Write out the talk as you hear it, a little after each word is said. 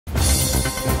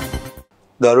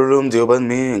दारुल उलूम देवबंद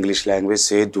में English language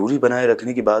से दूरी बनाए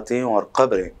रखने की बातें और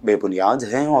खबरें बेबुनियाद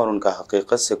हैं और उनका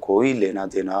हकीकत से कोई लेना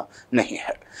देना नहीं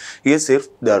है। ये सिर्फ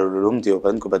दारुल उलूम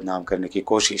देवबंद को बदनाम करने की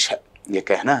कोशिश है, ये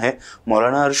कहना है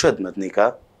मौलाना अरशद मदनी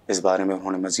का। इस बारे में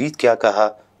उन्होंने मजीद क्या कहा,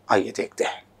 आइए देखते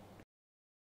हैं।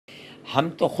 हम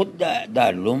तो खुद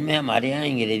दारुल उलूम में हमारे यहाँ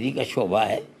अंग्रेज़ी का शोबा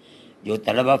है। जो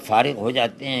तलबा फारिग हो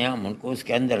जाते हैं हम उनको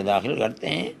उसके अंदर दाखिल करते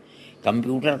हैं।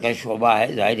 कंप्यूटर का शोबा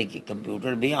है, ज़ाहिर है कि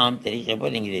कंप्यूटर भी आम तरीके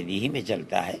पर अंग्रेज़ी ही में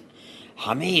चलता है।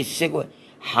 हमें इससे कोई,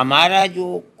 हमारा जो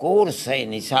कोर्स है,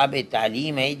 निसाब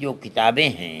तालीम है, जो किताबें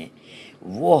हैं,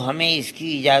 वो हमें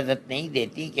इसकी इजाज़त नहीं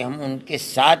देती कि हम उनके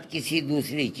साथ किसी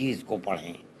दूसरी चीज़ को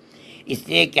पढ़ें।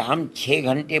 इसलिए कि हम 6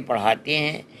 घंटे पढ़ाते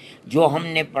हैं। जो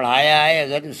हमने पढ़ाया है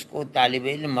अगर उसको तालिब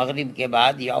इल्म मगरिब के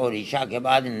बाद या और इशा के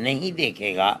बाद नहीं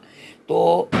देखेगा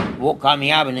तो वो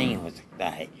कामयाब नहीं हो सकता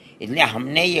है। इसलिए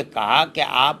हमने ये कहा कि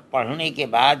आप पढ़ने के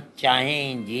बाद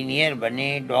चाहे इंजीनियर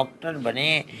बने, डॉक्टर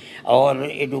बने और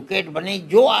एडवोकेट बने,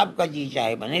 जो आपका जी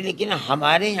चाहे बने, लेकिन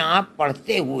हमारे यहाँ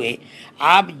पढ़ते हुए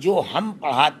आप जो हम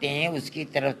पढ़ाते हैं उसकी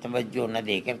तरफ तवज्जो न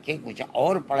दे करके कुछ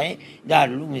और पढ़ें।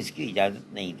 दारुल उलूम इसकी इजाज़त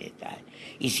नहीं देता है।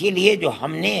 इसीलिए जो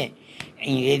हमने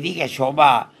अंग्रेज़ी का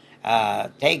शोबा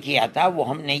तय किया था, वो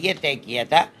हमने ये तय किया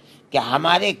था कि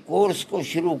हमारे कोर्स को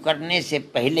शुरू करने से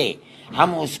पहले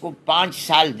हम उसको 5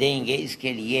 साल देंगे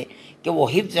इसके लिए कि वो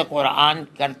हिफ्ज़ कुरान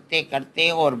करते करते,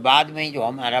 और बाद में जो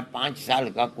हमारा 5 साल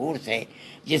का कोर्स है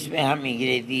जिसमें हम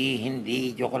अंग्रेज़ी,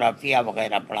 हिंदी, जोग्राफिया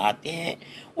वगैरह पढ़ाते हैं,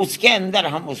 उसके अंदर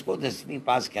हम उसको 10वीं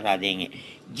पास करा देंगे।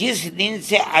 जिस दिन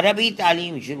से अरबी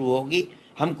तालीम शुरू होगी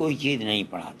हम कोई चीज़ नहीं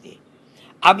पढ़ाते।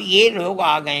 अब ये लोग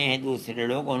आ गए हैं, दूसरे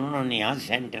लोग, उन्होंने यहाँ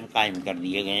सेंटर कायम कर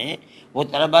दिए गए हैं। वो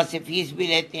तलबा से फ़ीस भी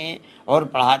लेते हैं और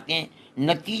पढ़ाते हैं।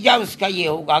 नतीजा उसका ये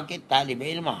होगा कि तालिब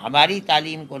इल्म हमारी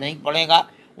तालीम को नहीं पढ़ेगा,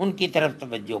 उनकी तरफ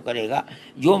तवज्जो करेगा।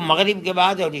 जो मगरिब के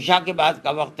बाद और इशा के बाद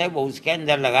का वक्त है वो उसके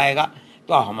अंदर लगाएगा,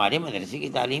 तो हमारे मदरसे की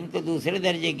तालीम तो दूसरे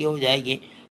दर्जे की हो जाएगी।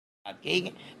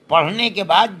 पढ़ने के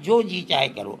बाद जो जी चाहे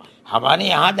करो, हमारे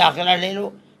यहाँ दाखिला ले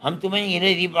लो, हम तुम्हें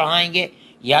अंग्रेज़ी पढ़ाएंगे,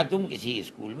 या तुम किसी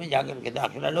स्कूल में जाकर के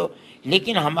दाखिला लो।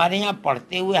 लेकिन हमारे यहाँ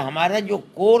पढ़ते हुए हमारा जो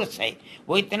कोर्स है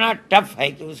वो इतना टफ है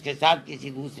कि उसके साथ किसी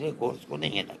दूसरे कोर्स को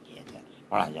नहीं अदा किया जा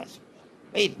पढ़ा जा सकता।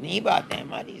 भाई इतनी ही बात है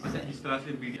हमारी। इस तरह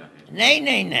से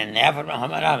नहीं, नया फरमान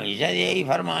हमारा हमेशा यही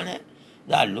फरमान है।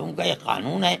 दारुल उलूम का ये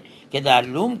कानून है कि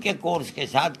दारुल उलूम के कोर्स के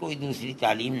साथ कोई दूसरी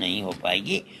तालीम नहीं हो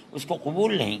पाएगी, उसको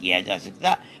कबूल नहीं किया जा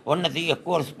सकता, वरना तो ये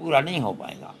कोर्स पूरा नहीं हो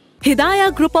पाएगा।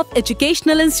 Hidayah Group of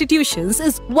Educational Institutions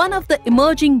is one of the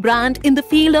emerging brand in the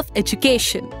field of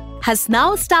education. Has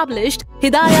now established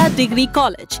Hidayah Degree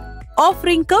College,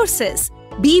 offering courses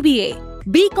BBA,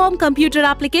 BCom Computer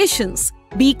Applications,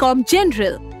 BCom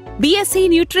General, BSc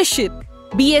Nutrition,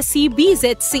 BSc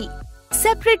BZC,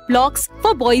 separate blocks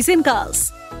for boys and girls.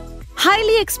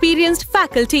 Highly experienced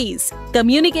faculties,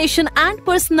 communication and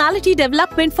personality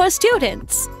development for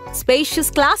students,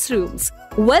 spacious classrooms,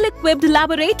 well-equipped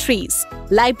laboratories,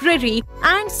 library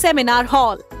and seminar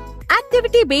hall,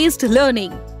 activity-based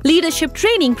learning, leadership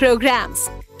training programs,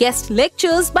 guest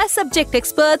lectures by subject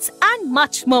experts and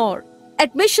much more.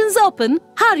 Admissions open,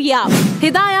 hurry up!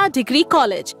 Hidayah Degree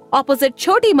College, opposite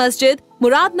Choti Masjid,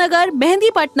 Muradnagar,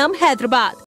 Mehndipatnam, Hyderabad.